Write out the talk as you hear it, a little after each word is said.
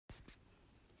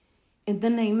In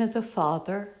the name of the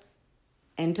Father,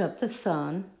 and of the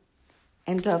Son,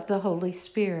 and of the Holy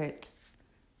Spirit.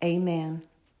 Amen.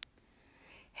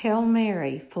 Hail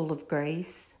Mary, full of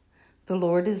grace, the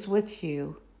Lord is with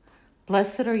you.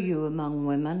 Blessed are you among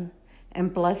women,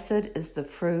 and blessed is the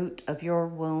fruit of your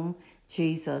womb,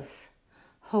 Jesus.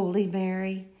 Holy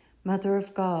Mary, Mother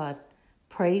of God,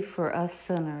 pray for us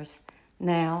sinners,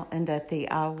 now and at the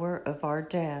hour of our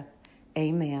death.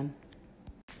 Amen.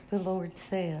 The Lord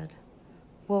said,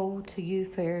 Woe to you,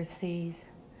 Pharisees!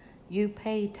 You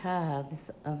pay tithes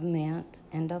of mint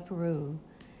and of rue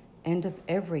and of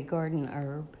every garden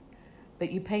herb,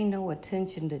 but you pay no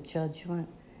attention to judgment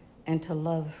and to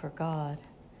love for God.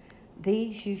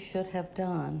 These you should have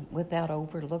done without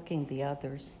overlooking the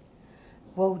others.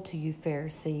 Woe to you,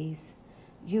 Pharisees!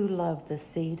 You love the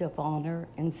seat of honor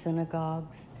in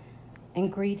synagogues and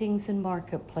greetings in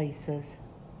marketplaces.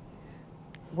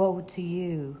 Woe to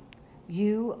you!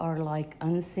 You are like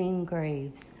unseen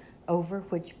graves over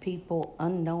which people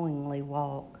unknowingly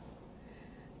walk.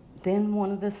 Then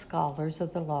one of the scholars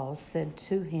of the law said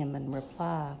to him in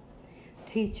reply,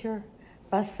 Teacher,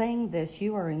 by saying this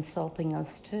you are insulting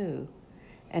us too.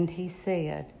 And he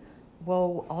said,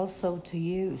 Woe also to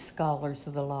you, scholars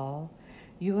of the law!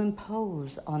 You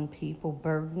impose on people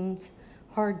burdens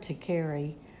hard to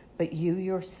carry, but you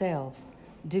yourselves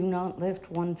do not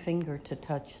lift one finger to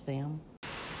touch them.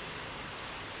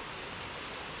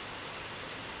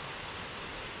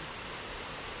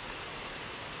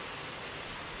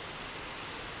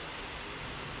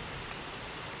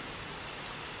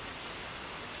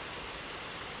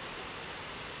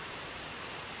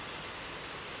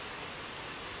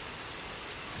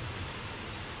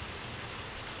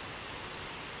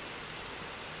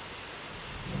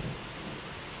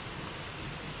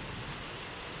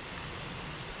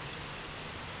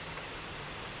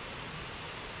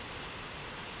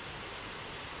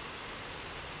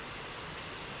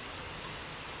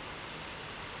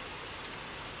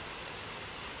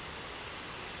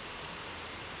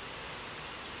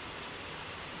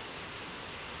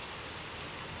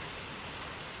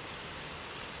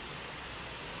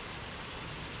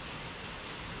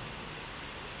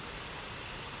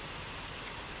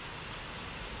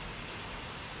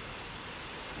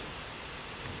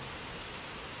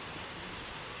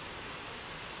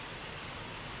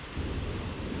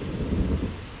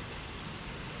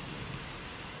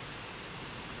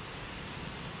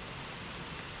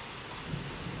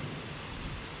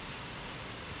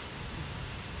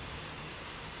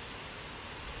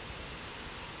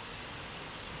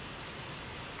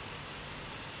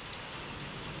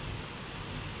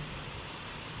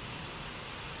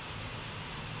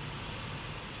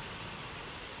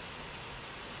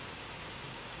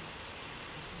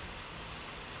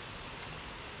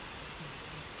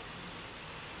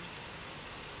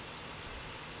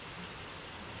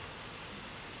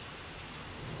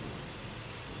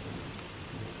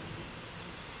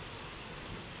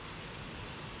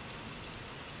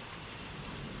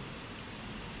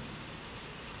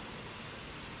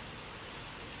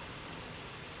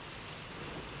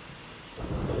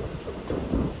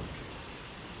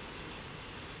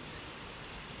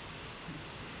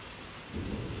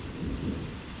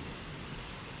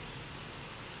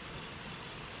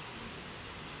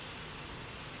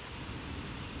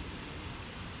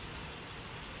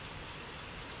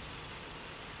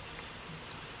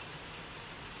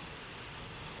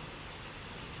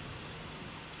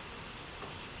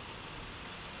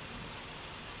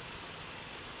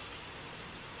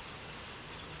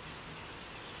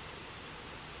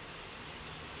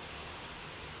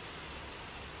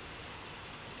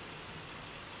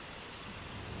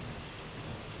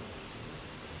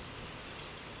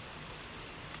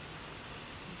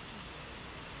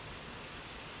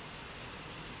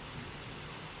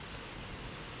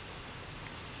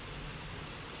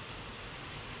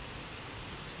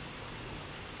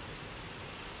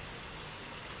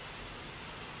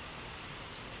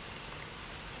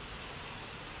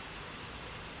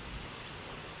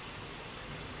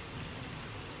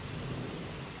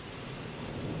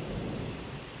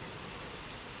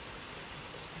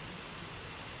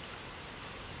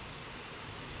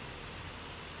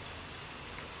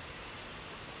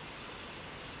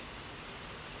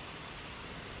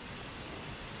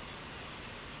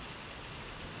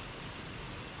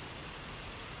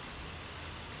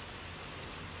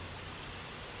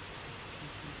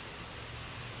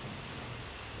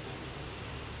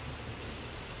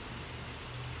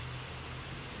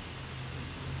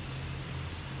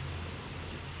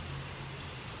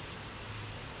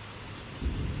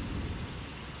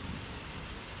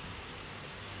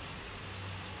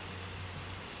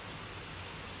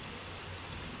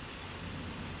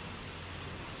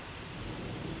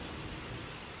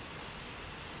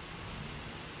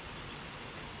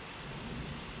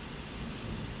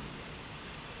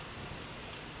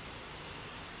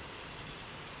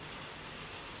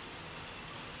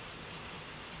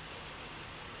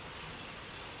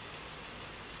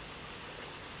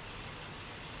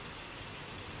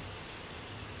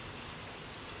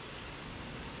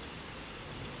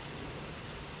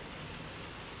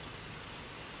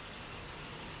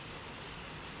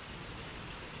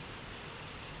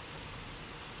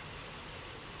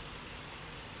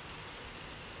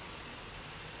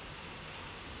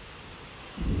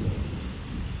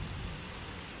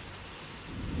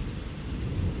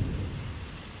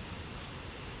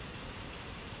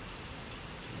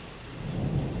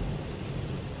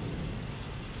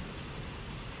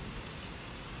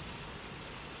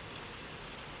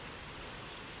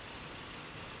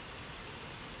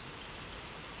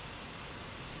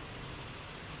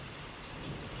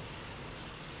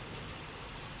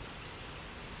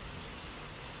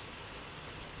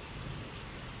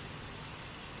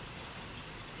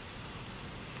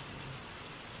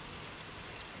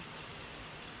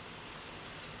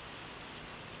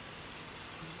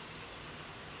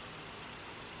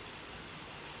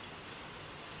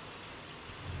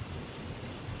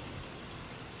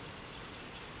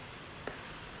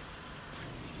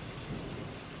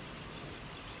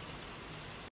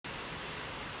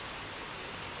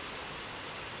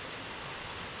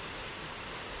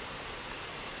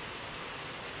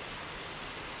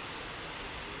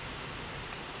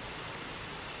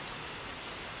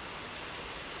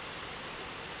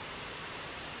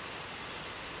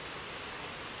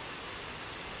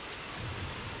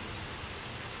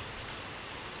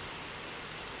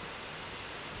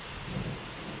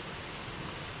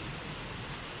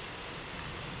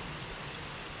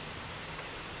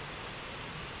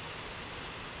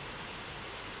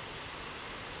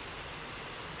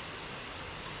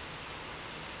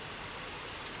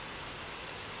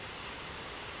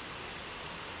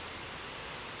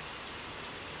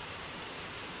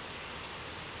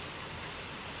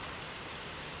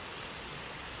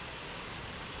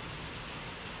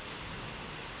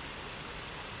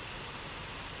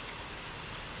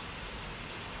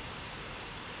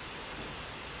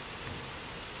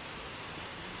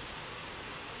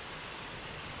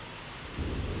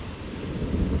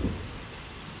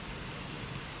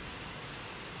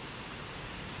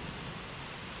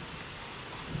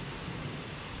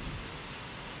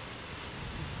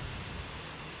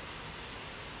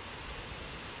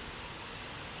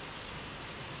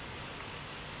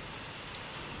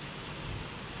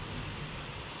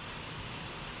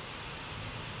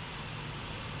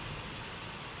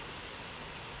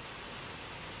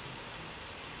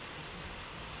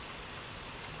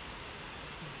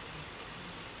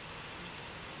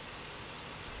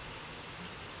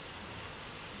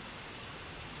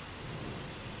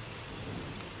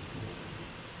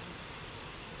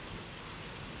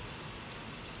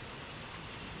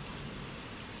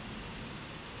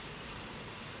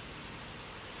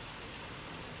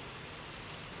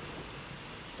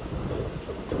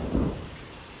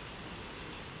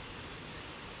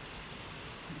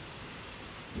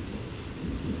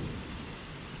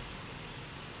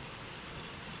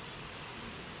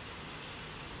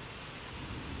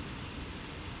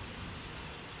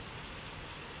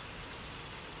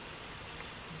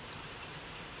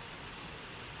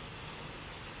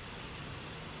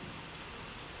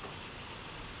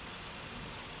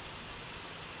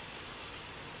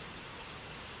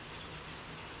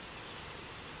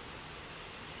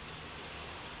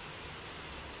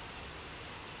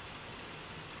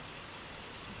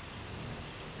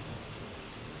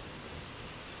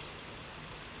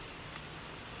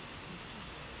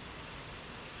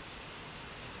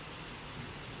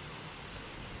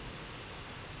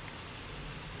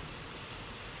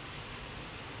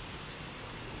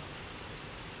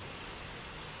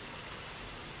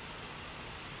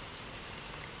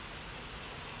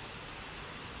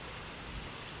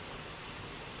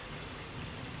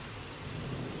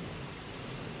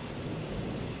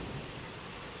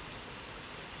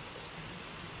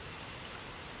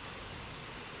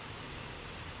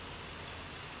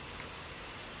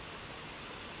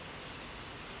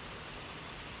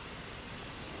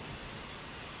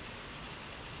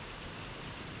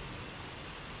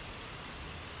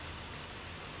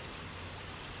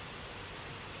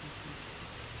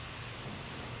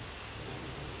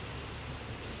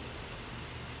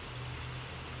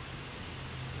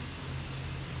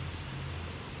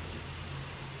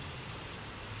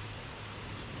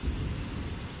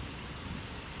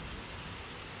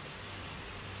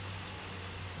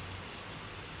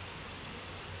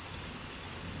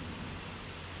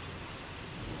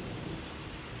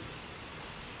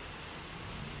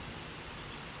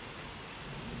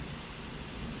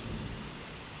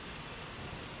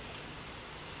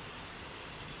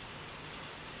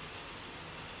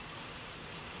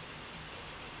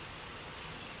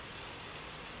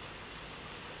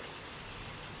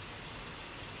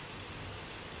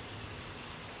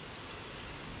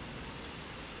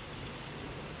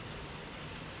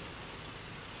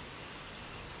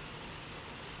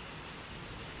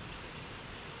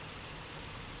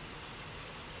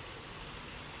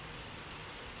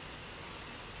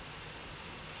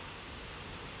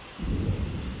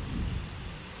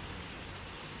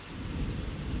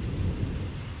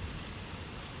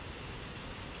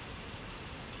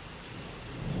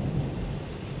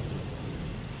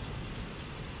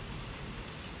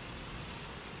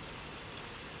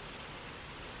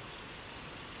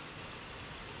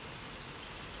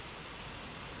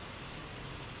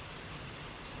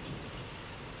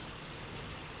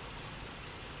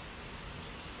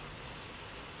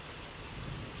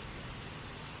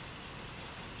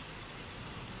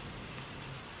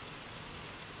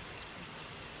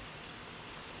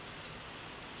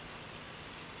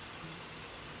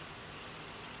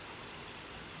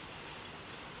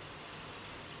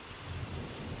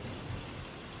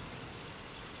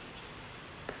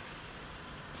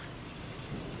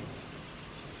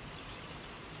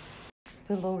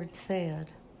 The Lord said,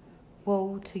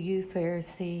 "Woe to you,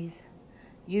 Pharisees!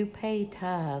 You pay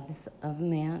tithes of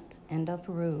mint and of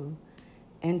rue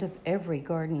and of every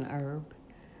garden herb,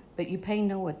 but you pay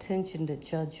no attention to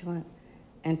judgment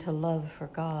and to love for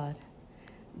God.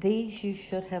 These you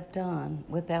should have done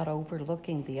without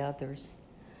overlooking the others.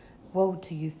 Woe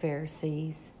to you,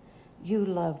 Pharisees! You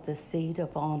love the seat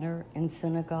of honor in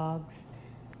synagogues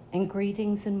and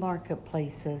greetings in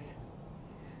marketplaces.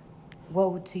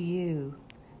 Woe to you!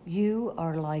 You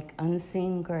are like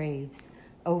unseen graves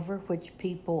over which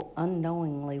people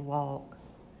unknowingly walk."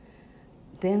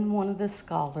 Then one of the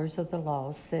scholars of the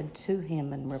law said to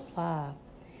him in reply,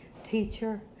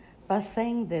 "Teacher, by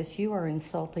saying this you are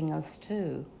insulting us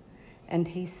too." And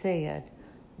he said,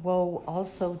 "Woe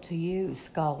also to you,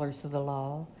 scholars of the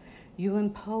law! You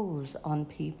impose on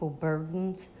people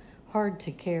burdens hard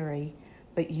to carry,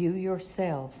 but you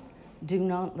yourselves do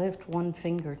not lift one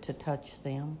finger to touch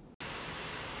them."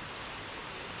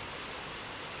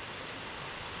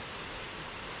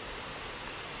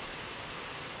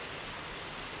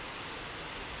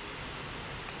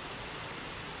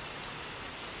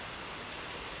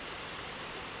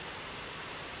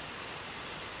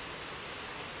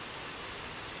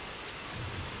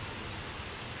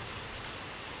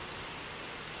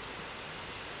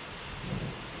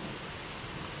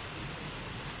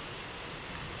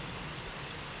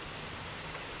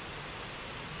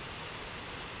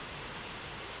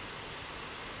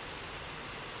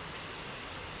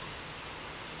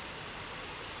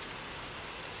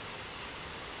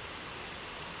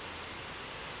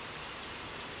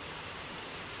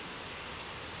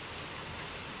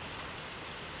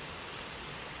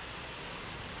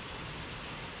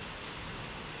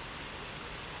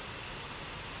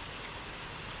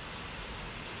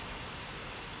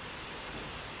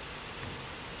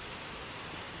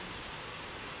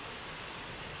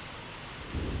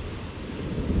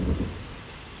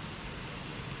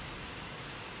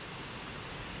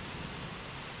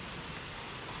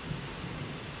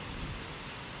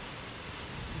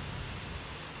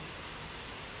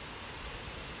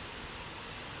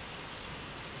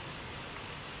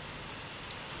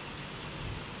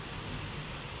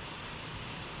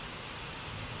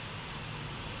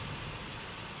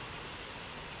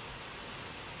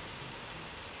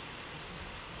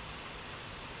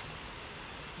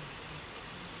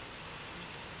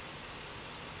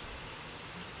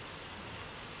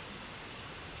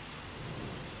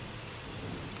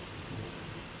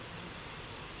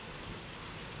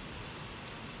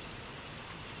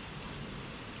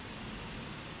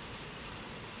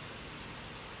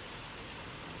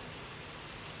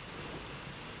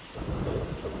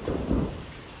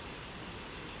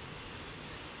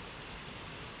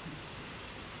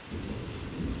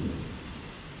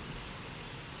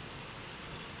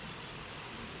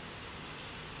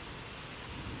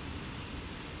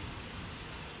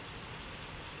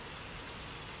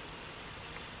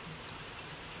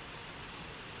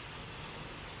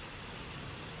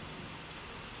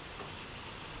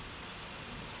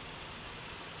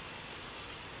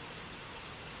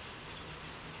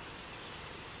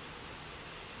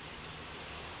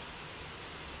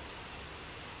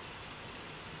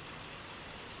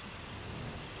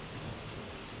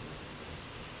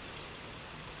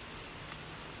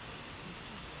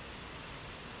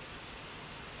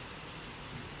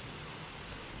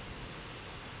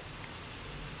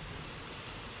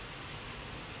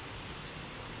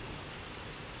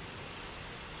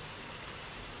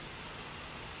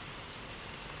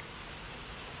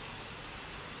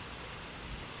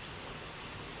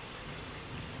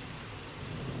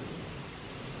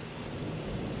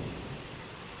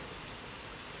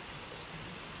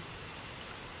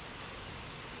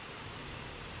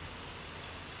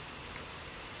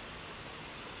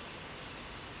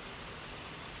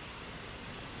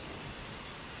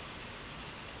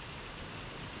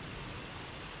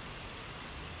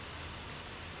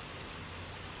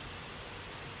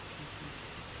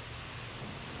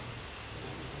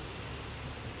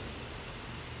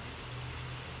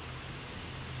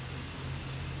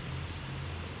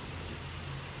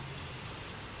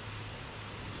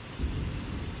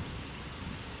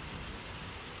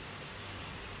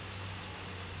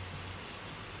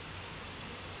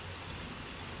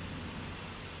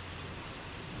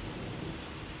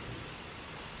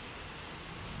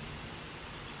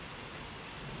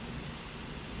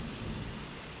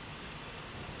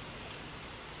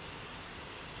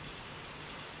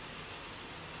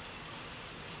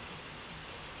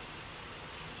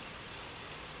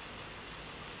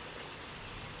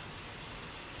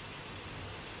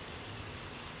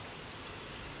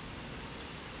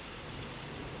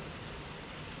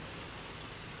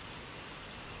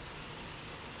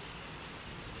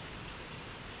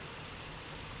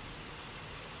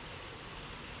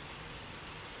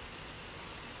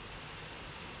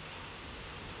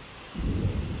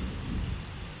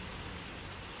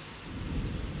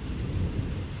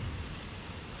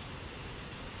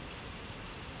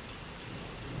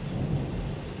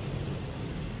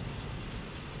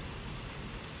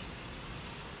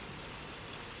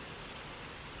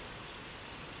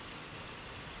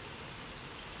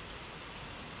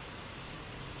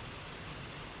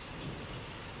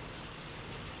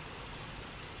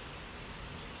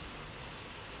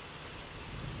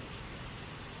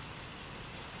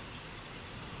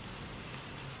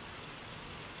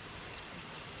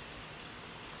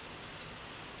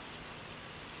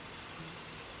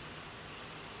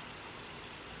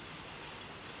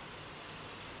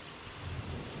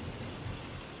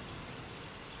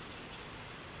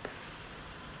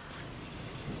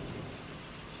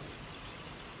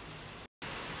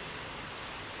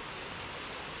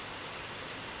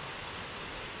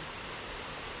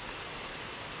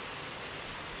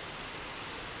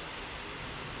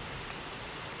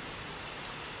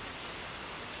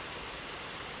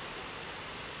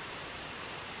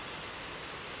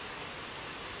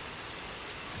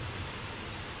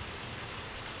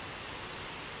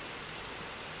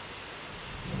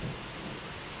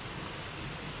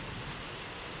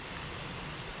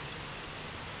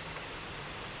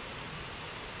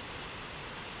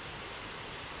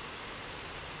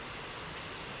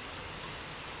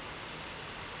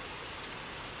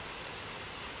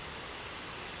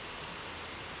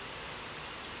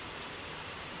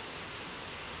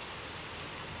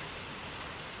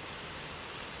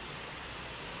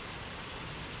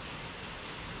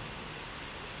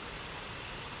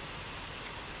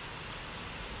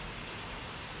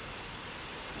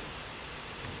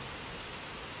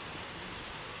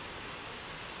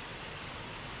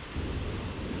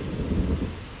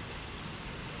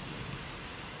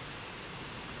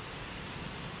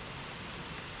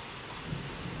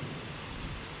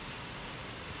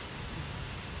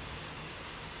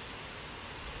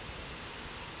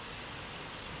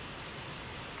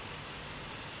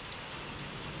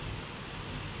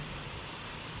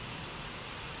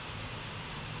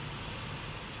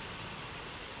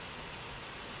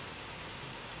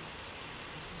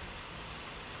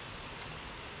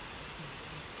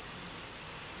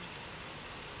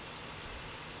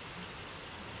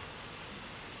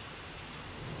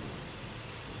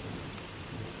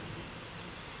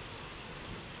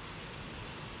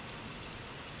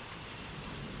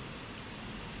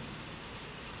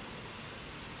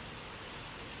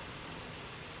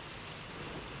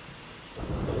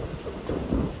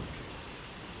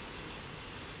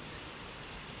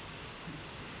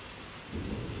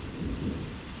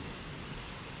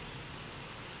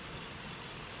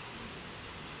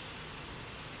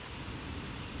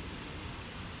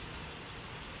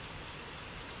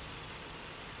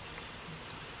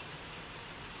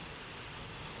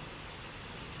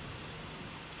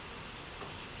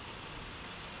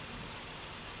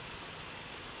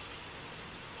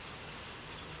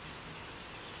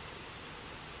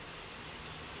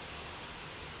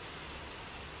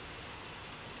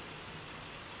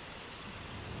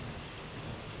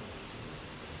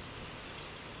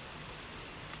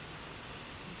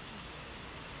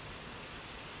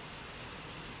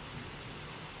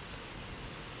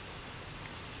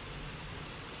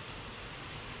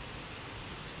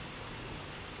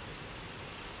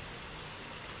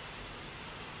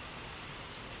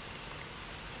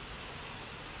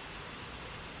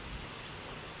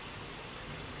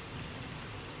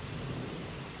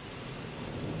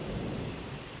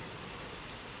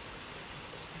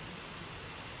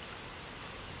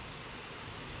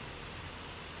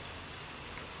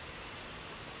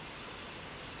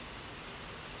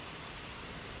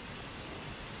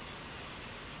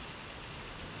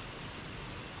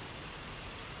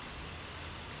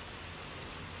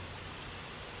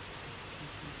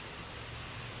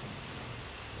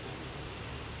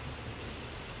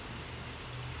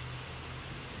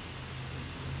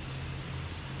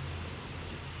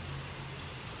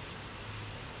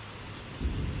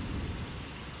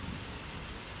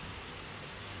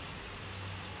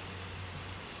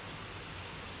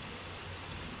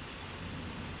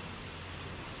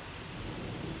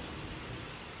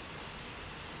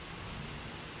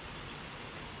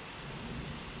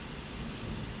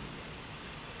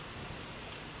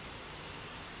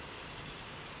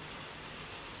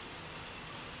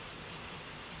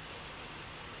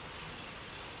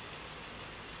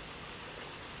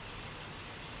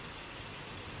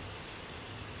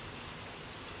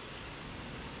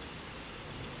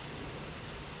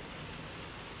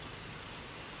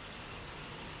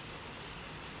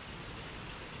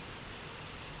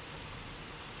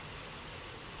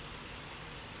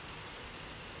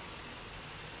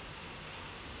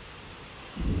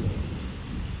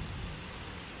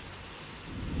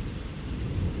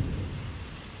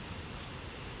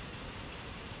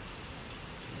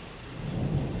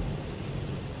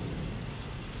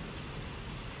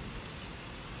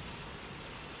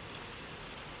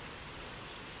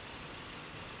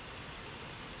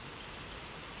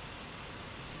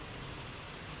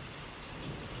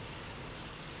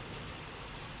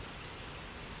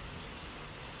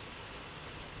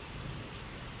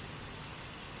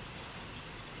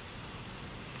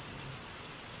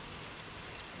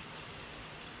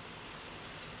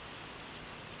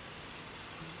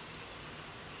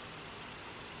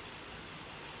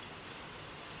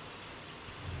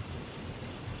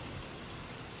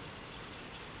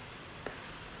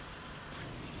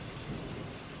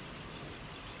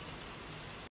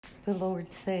 The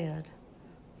Lord said,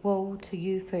 "Woe to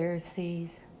you,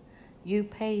 Pharisees! You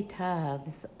pay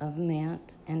tithes of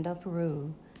mint and of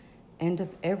rue and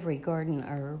of every garden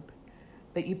herb,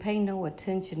 but you pay no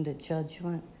attention to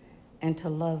judgment and to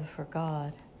love for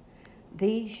God.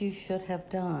 These you should have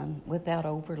done without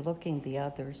overlooking the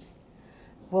others.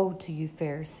 Woe to you,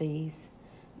 Pharisees!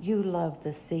 You love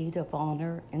the seat of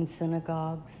honor in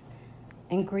synagogues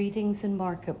and greetings in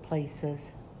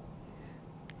marketplaces.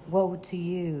 Woe to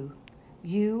you!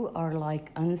 You are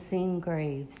like unseen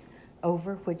graves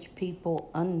over which people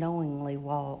unknowingly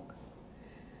walk."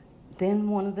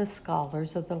 Then one of the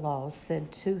scholars of the law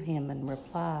said to him in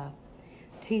reply,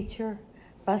 "Teacher,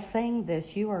 by saying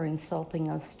this you are insulting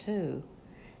us too."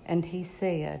 And he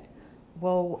said,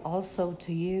 "Woe also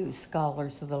to you,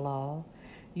 scholars of the law!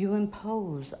 You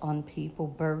impose on people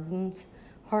burdens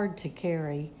hard to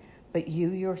carry, but you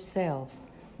yourselves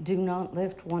do not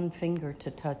lift one finger to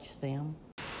touch them."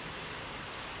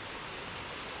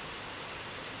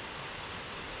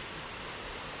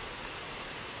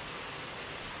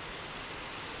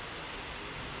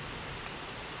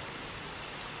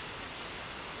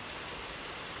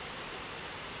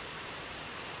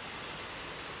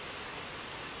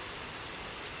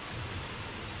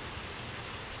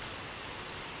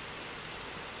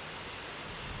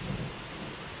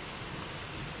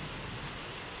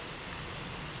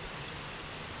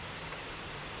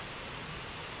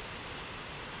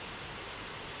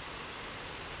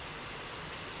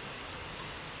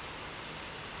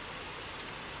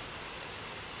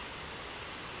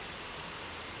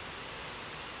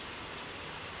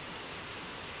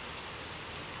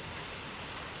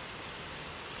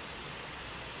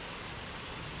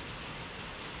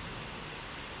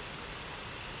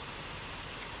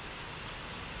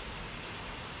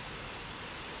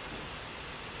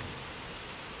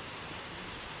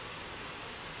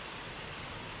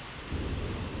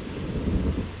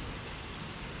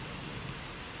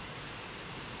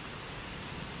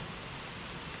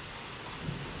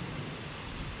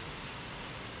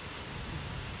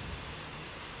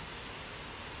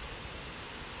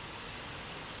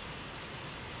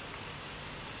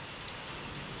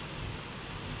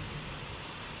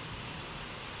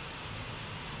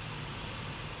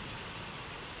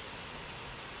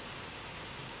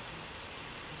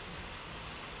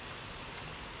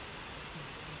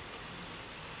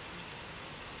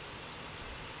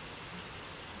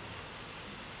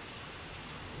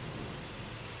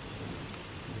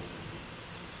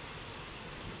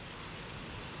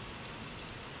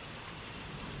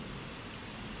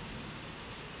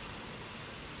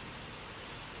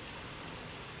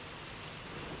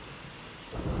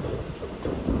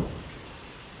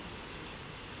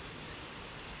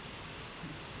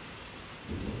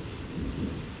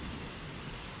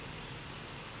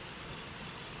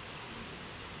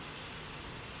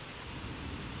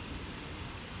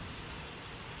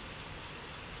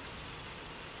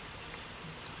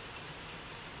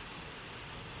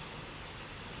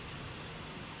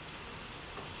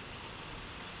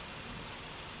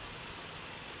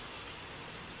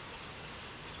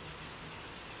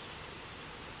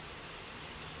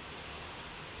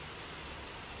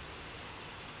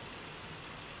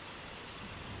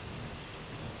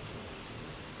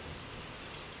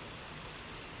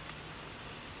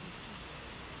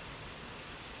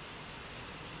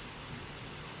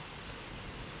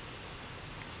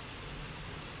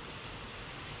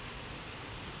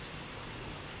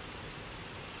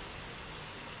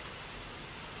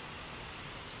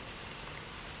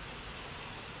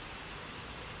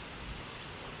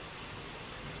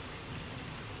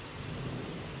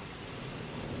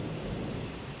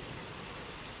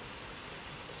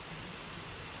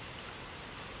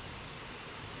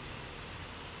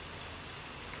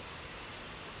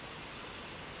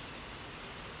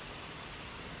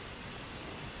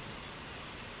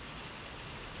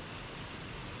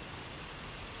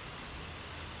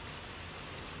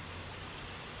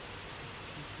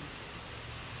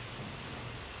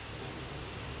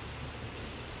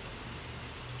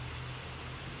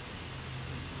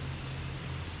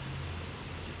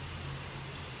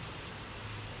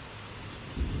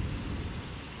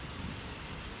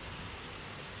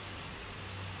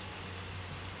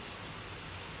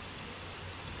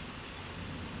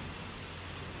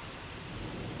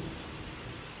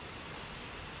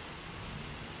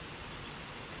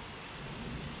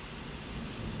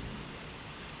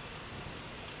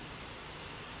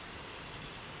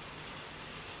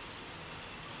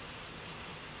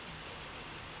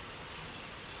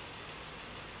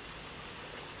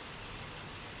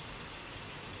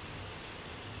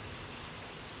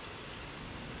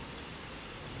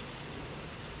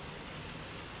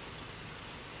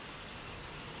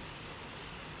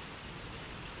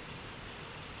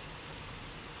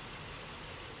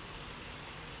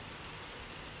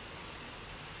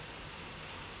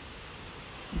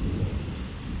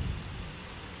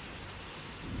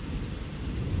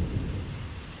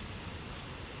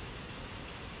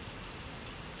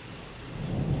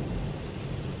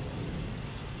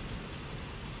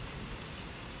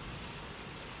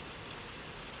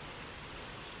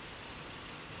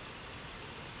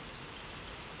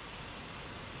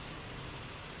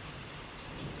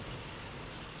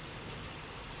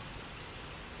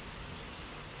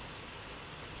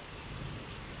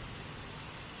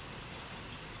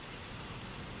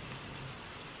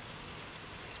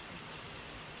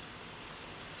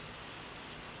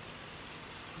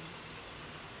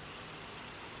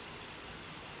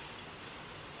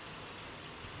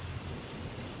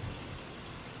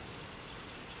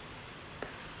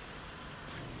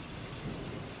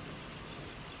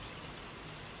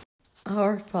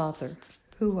 Our Father,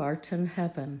 who art in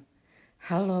heaven,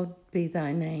 hallowed be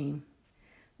thy name.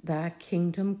 Thy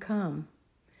kingdom come,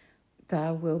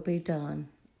 thy will be done,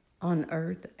 on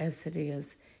earth as it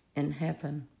is in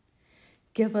heaven.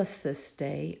 Give us this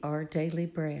day our daily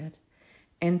bread,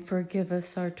 and forgive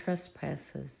us our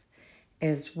trespasses,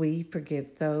 as we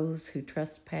forgive those who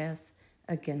trespass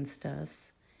against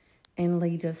us. And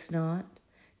lead us not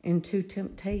into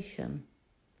temptation,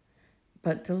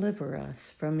 but deliver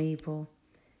us from evil.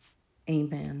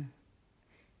 Amen.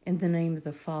 In the name of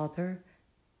the Father,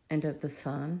 and of the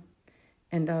Son,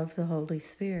 and of the Holy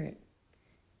Spirit.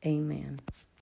 Amen.